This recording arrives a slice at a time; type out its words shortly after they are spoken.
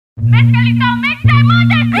Mescalito, make that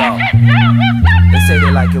Yo, they say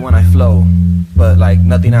they like it when I flow, but like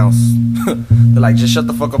nothing else. They're like, just shut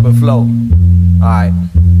the fuck up and flow. Alright.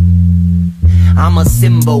 I'm a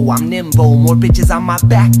symbol, I'm nimble. More bitches on my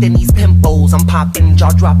back than these pimples. I'm popping, jaw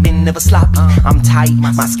dropping, never sloppy. I'm tight,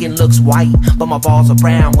 my skin looks white, but my balls are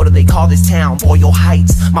brown. What do they call this town? Boyle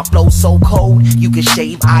Heights. My flow's so cold, you can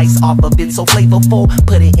shave ice off of it. So flavorful,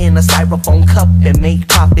 put it in a styrofoam cup and make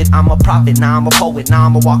profit. I'm a prophet, now I'm a poet, now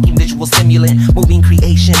I'm a walking visual stimulant. Moving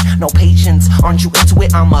creation, no patience. Aren't you into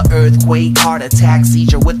it? I'm a earthquake, heart attack,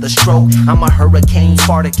 seizure with a stroke. I'm a hurricane,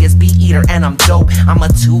 Spartacus, beat eater, and I'm dope. I'm a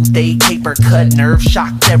toothache, paper cut, nerve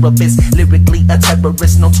shock therapist, lyrically a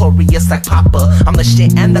terrorist, notorious like Papa. I'm the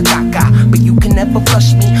shit and the caca, but you can never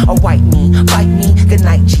flush me or wipe me, bite me, good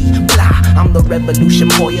night G, blah. I'm the revolution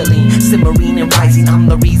boiling, simmering and rising. I'm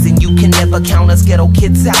the reason you can never count us ghetto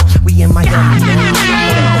kids out. We in Miami now.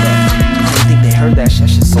 I don't think they heard that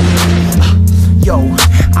shit, so yo,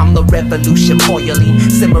 I'm the revolution boiling,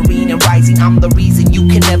 simmering and rising. I'm the reason you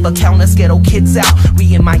can never count us ghetto kids out.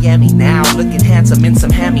 We in Miami now, looking handsome in some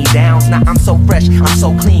hand-me-downs. Now I'm so fresh, I'm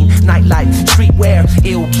so clean. Nightlife, streetwear,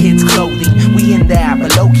 ill kids clothing. We in that,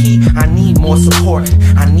 but low-key, I need more support.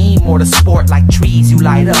 I need more to sport. Like trees you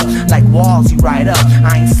light up, like walls you ride up.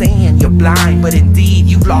 I ain't saying you're blind, but indeed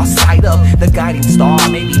you've lost sight of the guiding star.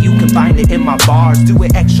 Maybe you can find it in my bars. Do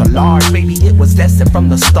it extra large, baby, it was destined from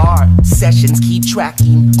the start. Sessions keep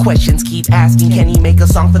tracking, questions keep asking. Can he make a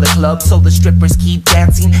song for the club so the strippers keep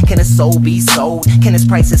dancing? Can his soul be sold? Can his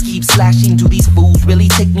prices keep slashing? Do these fools really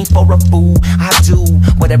take me for a fool? I do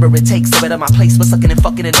whatever it takes to better my place, but sucking and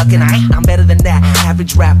fucking and ducking. I'm better than that.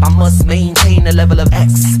 Average rap, I must maintain a level of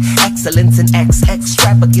excellence in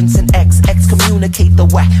extravagance and excommunicate the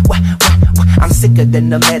wah. I'm sicker than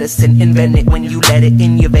the medicine invented when you let it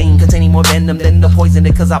in your vein, containing more venom than the poison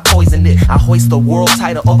it, cause I poisoned it. I hoist the world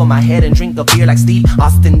title over my head and drink a beer like Steve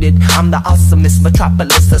Austin did. I'm the awesomest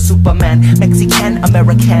metropolis, the Superman, Mexican,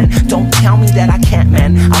 American. Don't tell me that I can't,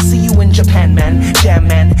 man. I'll see you in Japan, man. Jam,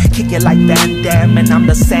 man, kick it like Van Damme, and I'm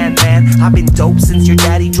the Sandman. I've been dope since your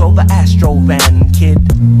daddy drove a Astro van, kid.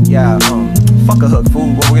 Yeah, fuck a hook,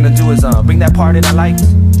 fool. What we're gonna do is bring that part in I liked.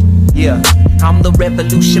 Yeah, I'm the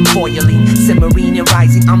revolution boiling, simmering and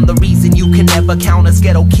rising. I'm the reason you can never count us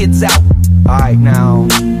ghetto kids out. Alright, now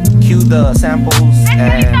cue the samples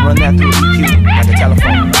and run that through EQ like a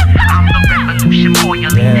telephone. I'm the revolution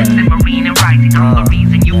boiling, simmering and rising. I'm the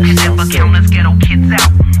reason you can never count us ghetto kids out.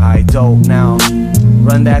 Alright, dope. Now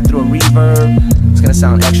run that through a reverb. It's gonna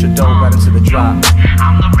sound extra dope right into the drop.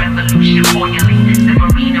 I'm the revolution boiling,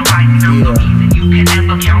 simmering and rising. I'm the reason you can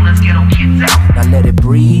never count us ghetto kids out. Now let it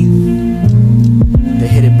breathe. They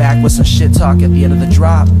hit it back with some shit talk at the end of the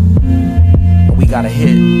drop. And we got a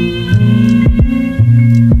hit.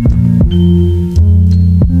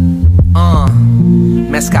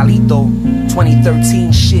 Mescalito,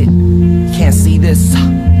 2013 shit. You can't see this.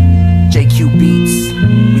 JQ Beats,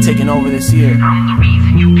 we taking over this year. I'm the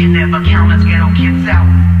reason you can never count us ghetto kids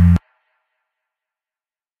out.